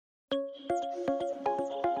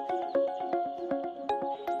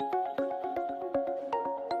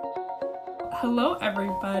Hello,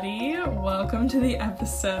 everybody. Welcome to the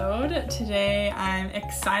episode. Today, I'm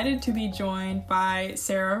excited to be joined by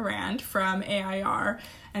Sarah Rand from AIR.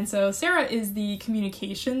 And so Sarah is the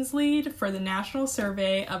communications lead for the National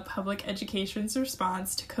Survey of Public Education's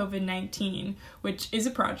Response to COVID-19, which is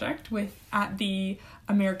a project at the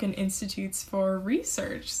American Institutes for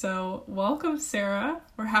Research. So welcome, Sarah.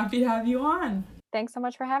 We're happy to have you on. Thanks so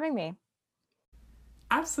much for having me.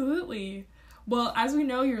 Absolutely. Well, as we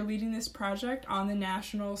know, you're leading this project on the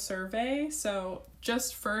national survey. So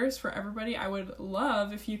just first, for everybody, I would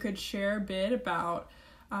love if you could share a bit about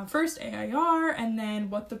first AIR and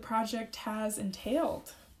then what the project has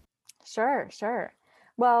entailed. Sure.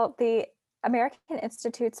 Well, the American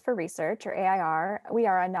Institutes for Research, or AIR, we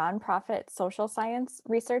are a nonprofit social science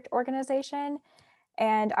research organization.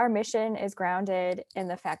 And our mission is grounded in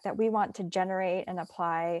the fact that we want to generate and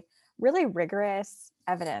apply really rigorous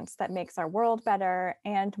evidence that makes our world better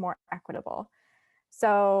and more equitable.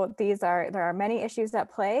 So there are many issues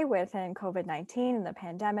at play within COVID-19 and the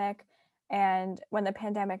pandemic. And when the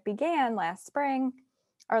pandemic began last spring,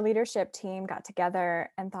 our leadership team got together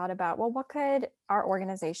and thought about, well, what could our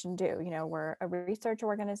organization do? You know, we're a research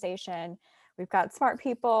organization. We've got smart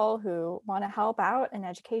people who want to help out in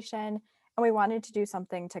education, and we wanted to do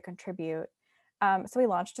something to contribute. So we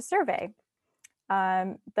launched a survey.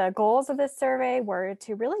 The goals of this survey were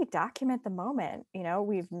to really document the moment. You know,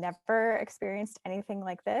 we've never experienced anything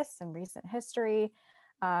like this in recent history.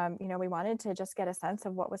 We wanted to just get a sense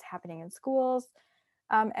of what was happening in schools.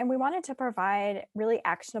 And we wanted to provide really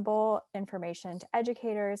actionable information to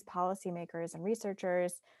educators, policymakers, and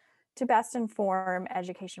researchers to best inform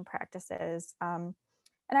education practices. And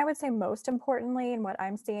I would say most importantly, and what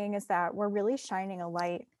I'm seeing is that we're really shining a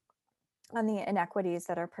light on the inequities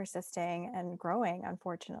that are persisting and growing,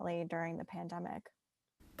 unfortunately, during the pandemic.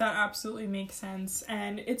 That absolutely makes sense.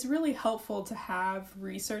 And it's really helpful to have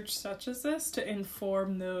research such as this to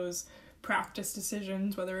inform those practice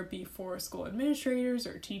decisions, whether it be for school administrators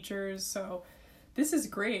or teachers. So this is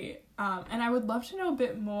great. And I would love to know a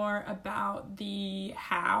bit more about the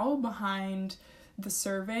how behind the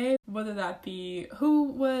survey, whether that be who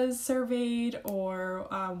was surveyed or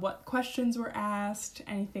what questions were asked,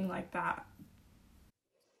 anything like that.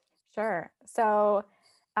 Sure. So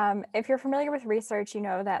if you're familiar with research, you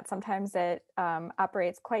know that sometimes it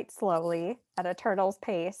operates quite slowly at a turtle's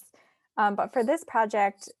pace. But for this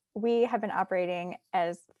project, we have been operating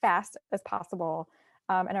as fast as possible.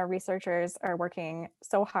 And our researchers are working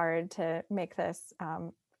so hard to make this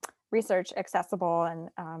research accessible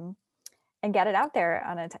and get it out there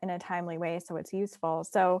in a timely way so it's useful.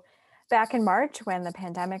 So back in March, when the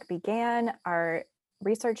pandemic began, our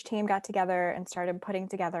research team got together and started putting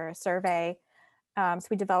together a survey. So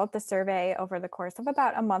we developed the survey over the course of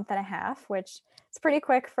about a month and a half, which is pretty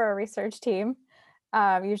quick for a research team.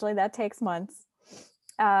 Usually that takes months.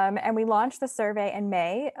 And we launched the survey in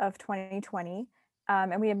May of 2020.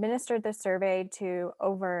 And we administered the survey to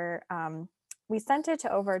we sent it to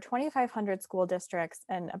over 2,500 school districts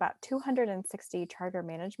and about 260 charter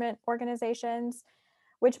management organizations,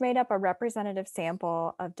 which made up a representative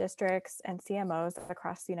sample of districts and CMOs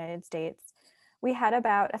across the United States. We had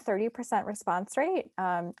about a 30% response rate,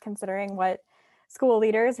 considering what school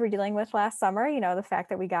leaders were dealing with last summer. You know, the fact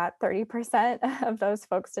that we got 30% of those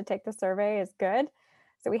folks to take the survey is good.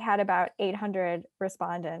 So we had about 800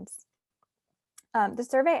 respondents. The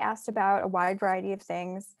survey asked about a wide variety of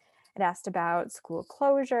things. It asked about school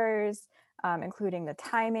closures, including the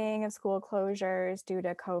timing of school closures due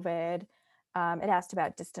to COVID. It asked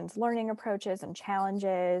about distance learning approaches and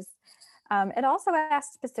challenges. It also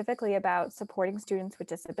asked specifically about supporting students with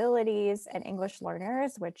disabilities and English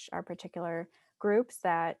learners, which are particular groups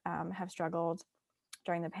that have struggled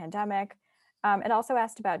during the pandemic. It also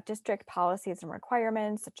asked about district policies and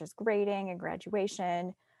requirements, such as grading and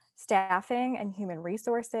graduation, staffing and human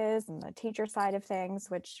resources, and the teacher side of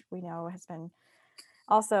things, which we know has been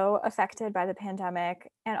also affected by the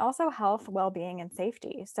pandemic, and also health, well-being, and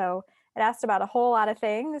safety. So it asked about a whole lot of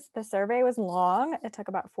things. The survey was long. It took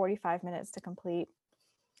about 45 minutes to complete.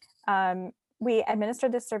 We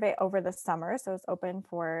administered this survey over the summer, so it's open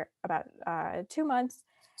for about 2 months.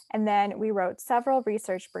 And then we wrote several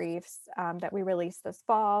research briefs that we released this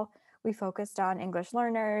fall. We focused on English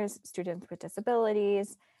learners, students with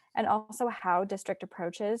disabilities, and also how district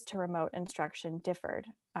approaches to remote instruction differed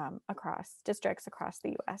across districts across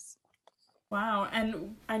the US. Wow,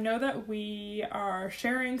 and I know that we are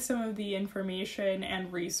sharing some of the information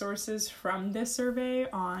and resources from this survey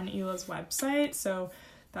on ELA's website, so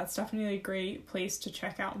that's definitely a great place to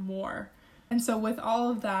check out more. And so, with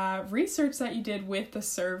all of that research that you did with the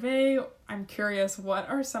survey, I'm curious, what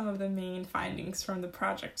are some of the main findings from the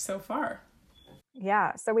project so far?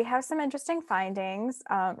 Yeah, so we have some interesting findings,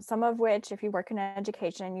 some of which, if you work in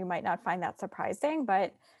education, you might not find that surprising.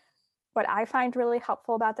 But what I find really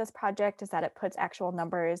helpful about this project is that it puts actual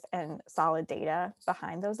numbers and solid data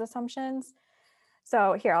behind those assumptions.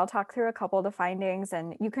 So here, I'll talk through a couple of the findings,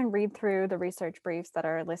 and you can read through the research briefs that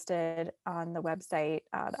are listed on the website,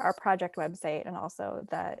 our project website, and also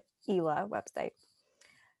the ELA website.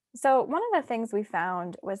 So one of the things we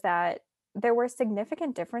found was that there were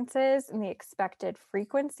significant differences in the expected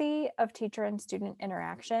frequency of teacher and student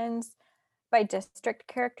interactions by district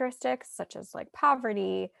characteristics, such as like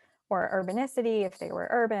poverty or urbanicity, if they were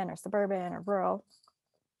urban or suburban or rural.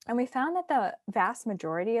 And we found that the vast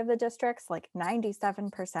majority of the districts, like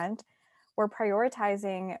 97%, were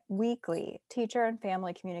prioritizing weekly teacher and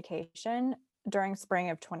family communication during spring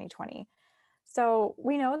of 2020. So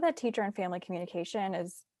we know that teacher and family communication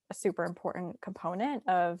is a super important component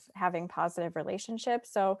of having positive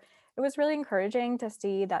relationships. So it was really encouraging to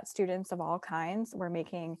see that students of all kinds were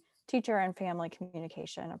making teacher and family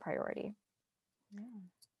communication a priority. Yeah.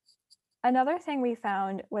 Another thing we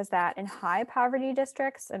found was that in high poverty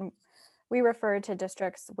districts, and we refer to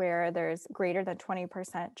districts where there's greater than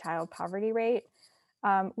 20% child poverty rate,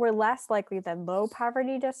 we're less likely than low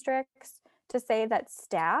poverty districts to say that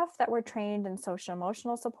staff that were trained in social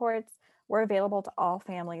emotional supports were available to all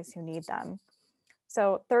families who need them.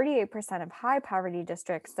 So 38% of high poverty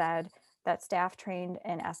districts said that staff trained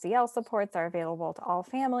in SEL supports are available to all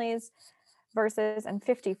families versus and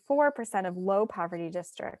 54% of low poverty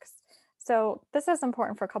districts. So this is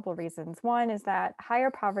important for a couple of reasons. One is that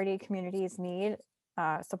higher poverty communities need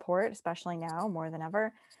support, especially now more than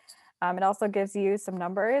ever. It also gives you some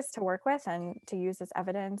numbers to work with and to use as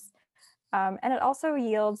evidence. And it also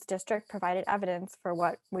yields district provided evidence for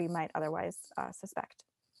what we might otherwise suspect.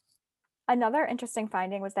 Another interesting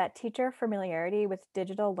finding was that teacher familiarity with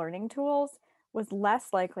digital learning tools was less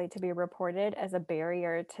likely to be reported as a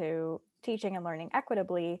barrier to teaching and learning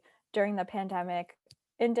equitably during the pandemic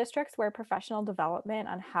in districts where professional development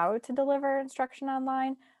on how to deliver instruction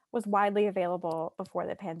online was widely available before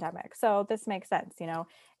the pandemic. So this makes sense,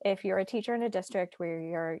 if you're a teacher in a district where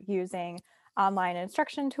you're using online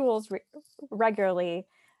instruction tools regularly,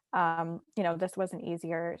 this was an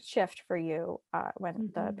easier shift for you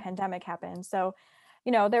when the pandemic happened. So,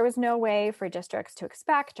 there was no way for districts to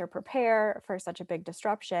expect or prepare for such a big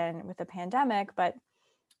disruption with the pandemic. But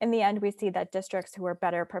in the end, we see that districts who were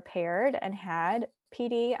better prepared and had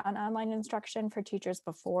PD on online instruction for teachers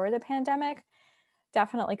before the pandemic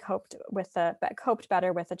definitely coped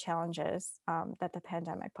better with the challenges that the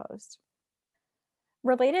pandemic posed.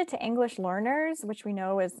 Related to English learners, which we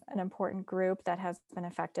know is an important group that has been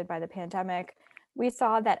affected by the pandemic, we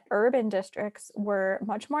saw that urban districts were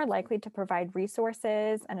much more likely to provide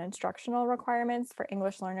resources and instructional requirements for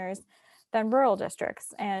English learners than rural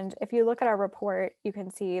districts. And if you look at our report, you can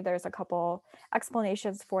see there's a couple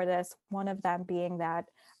explanations for this, one of them being that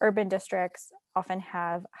urban districts often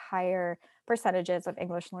have higher percentages of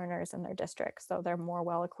English learners in their districts, so they're more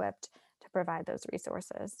well equipped to provide those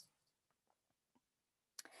resources.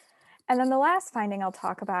 And then the last finding I'll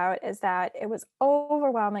talk about is that it was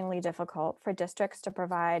overwhelmingly difficult for districts to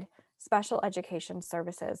provide special education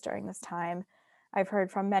services during this time. I've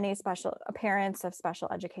heard from many parents of special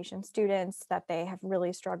education students that they have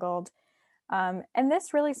really struggled. And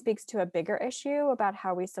this really speaks to a bigger issue about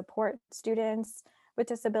how we support students with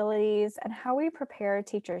disabilities and how we prepare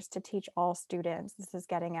teachers to teach all students. This is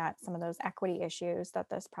getting at some of those equity issues that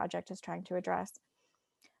this project is trying to address.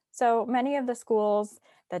 So many of the schools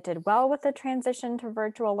that did well with the transition to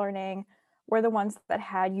virtual learning were the ones that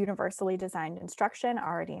had universally designed instruction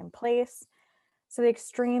already in place. So the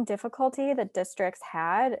extreme difficulty that districts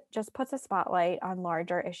had just puts a spotlight on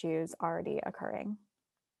larger issues already occurring.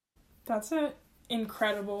 That's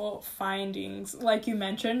incredible findings. Like you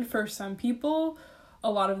mentioned, for some people,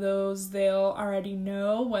 a lot of those they'll already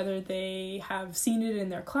know, whether they have seen it in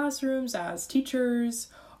their classrooms as teachers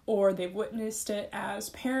or they've witnessed it as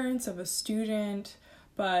parents of a student.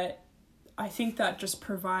 But I think that just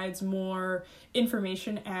provides more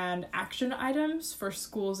information and action items for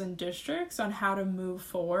schools and districts on how to move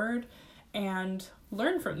forward and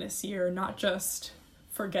learn from this year, not just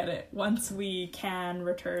forget it once we can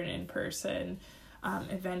return in person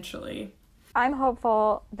eventually. I'm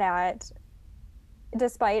hopeful that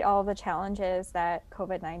despite all the challenges that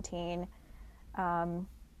COVID-19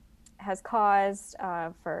 has caused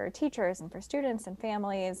for teachers and for students and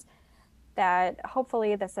families, that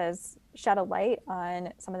hopefully this has shed a light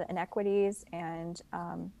on some of the inequities and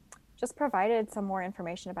just provided some more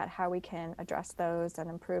information about how we can address those and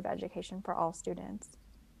improve education for all students.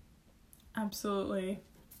 Absolutely.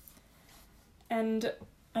 And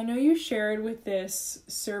I know you shared with this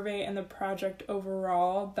survey and the project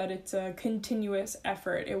overall that it's a continuous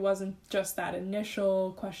effort. It wasn't just that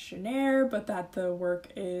initial questionnaire, but that the work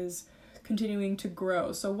is continuing to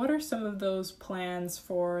grow. So what are some of those plans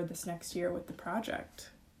for this next year with the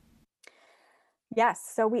project?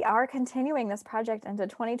 Yes, so we are continuing this project into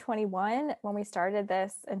 2021. When we started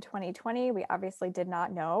this in 2020, we obviously did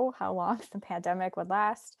not know how long the pandemic would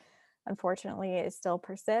last. Unfortunately, it still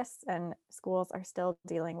persists and schools are still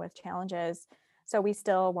dealing with challenges. So we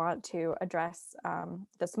still want to address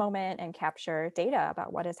this moment and capture data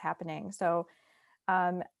about what is happening. So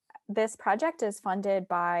um, this project is funded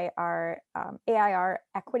by our AIR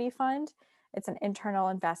Equity Fund. It's an internal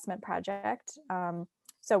investment project.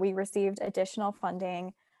 So we received additional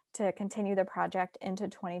funding to continue the project into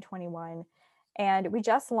 2021. And we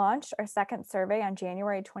just launched our second survey on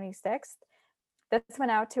January 26th. This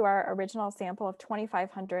went out to our original sample of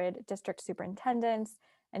 2,500 district superintendents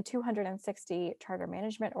and 260 charter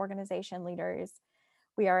management organization leaders.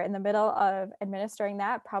 We are in the middle of administering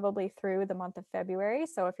that probably through the month of February.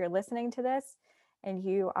 So if you're listening to this and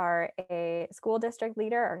you are a school district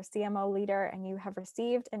leader or CMO leader and you have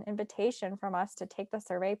received an invitation from us to take the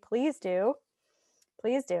survey, please do.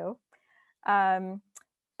 Please do. And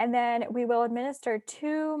then we will administer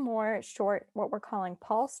 2 more short, what we're calling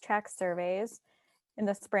pulse track surveys in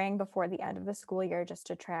the spring before the end of the school year, just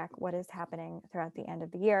to track what is happening throughout the end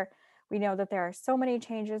of the year. We know that there are so many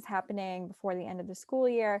changes happening before the end of the school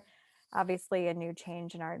year. Obviously, a new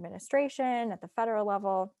change in our administration at the federal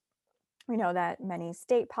level. We know that many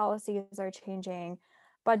state policies are changing,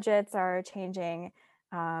 budgets are changing.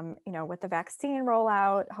 With the vaccine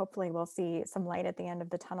rollout, hopefully we'll see some light at the end of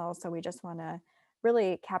the tunnel. So we just want to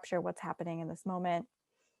really capture what's happening in this moment.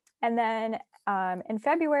 And then in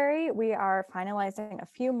February, we are finalizing a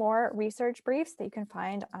few more research briefs that you can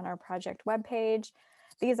find on our project webpage.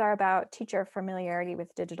 These are about teacher familiarity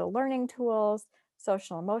with digital learning tools,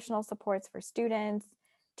 social emotional supports for students,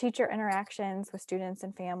 teacher interactions with students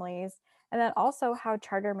and families, and then also how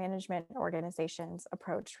charter management organizations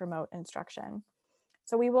approach remote instruction.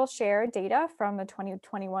 So we will share data from the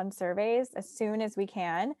 2021 surveys as soon as we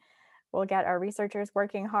can. We'll get our researchers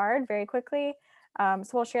working hard very quickly. So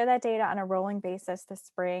we'll share that data on a rolling basis this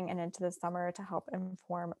spring and into the summer to help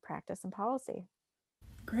inform practice and policy.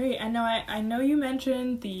 Great. I know you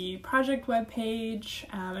mentioned the project webpage,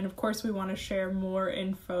 and of course we want to share more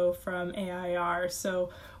info from AIR.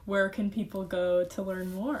 So where can people go to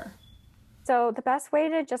learn more? So the best way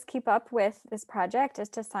to just keep up with this project is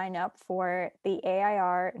to sign up for the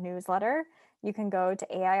AIR newsletter. You can go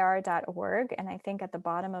to air.org, and I think at the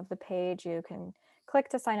bottom of the page you can click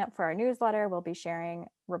to sign up for our newsletter. We'll be sharing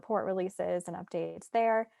report releases and updates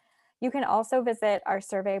there. You can also visit our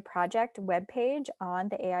survey project webpage on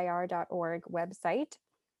the air.org website.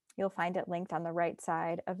 You'll find it linked on the right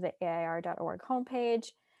side of the air.org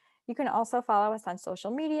homepage. You can also follow us on social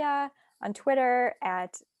media, on Twitter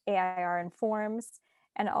at AIR Informs,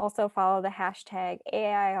 and also follow the hashtag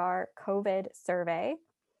AIR COVID survey.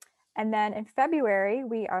 And then in February,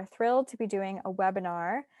 we are thrilled to be doing a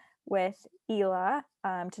webinar with ELA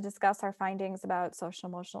to discuss our findings about social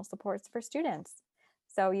emotional supports for students.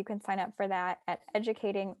 So you can sign up for that at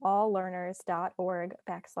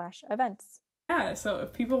educatingalllearners.org/events. Yeah, so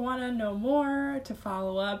if people want to know more, to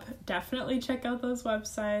follow up, definitely check out those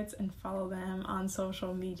websites and follow them on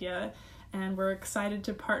social media. And we're excited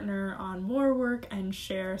to partner on more work and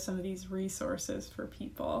share some of these resources for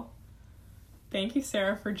people. Thank you,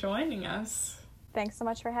 Sarah, for joining us. Thanks so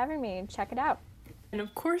much for having me. Check it out. And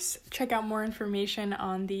of course, check out more information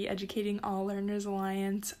on the Educating All Learners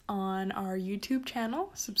Alliance on our YouTube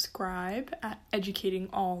channel. Subscribe at Educating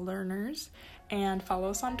All Learners and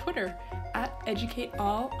follow us on Twitter at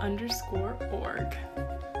educateall_org.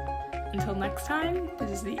 Until next time,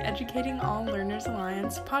 this is the Educating All Learners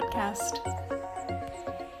Alliance podcast.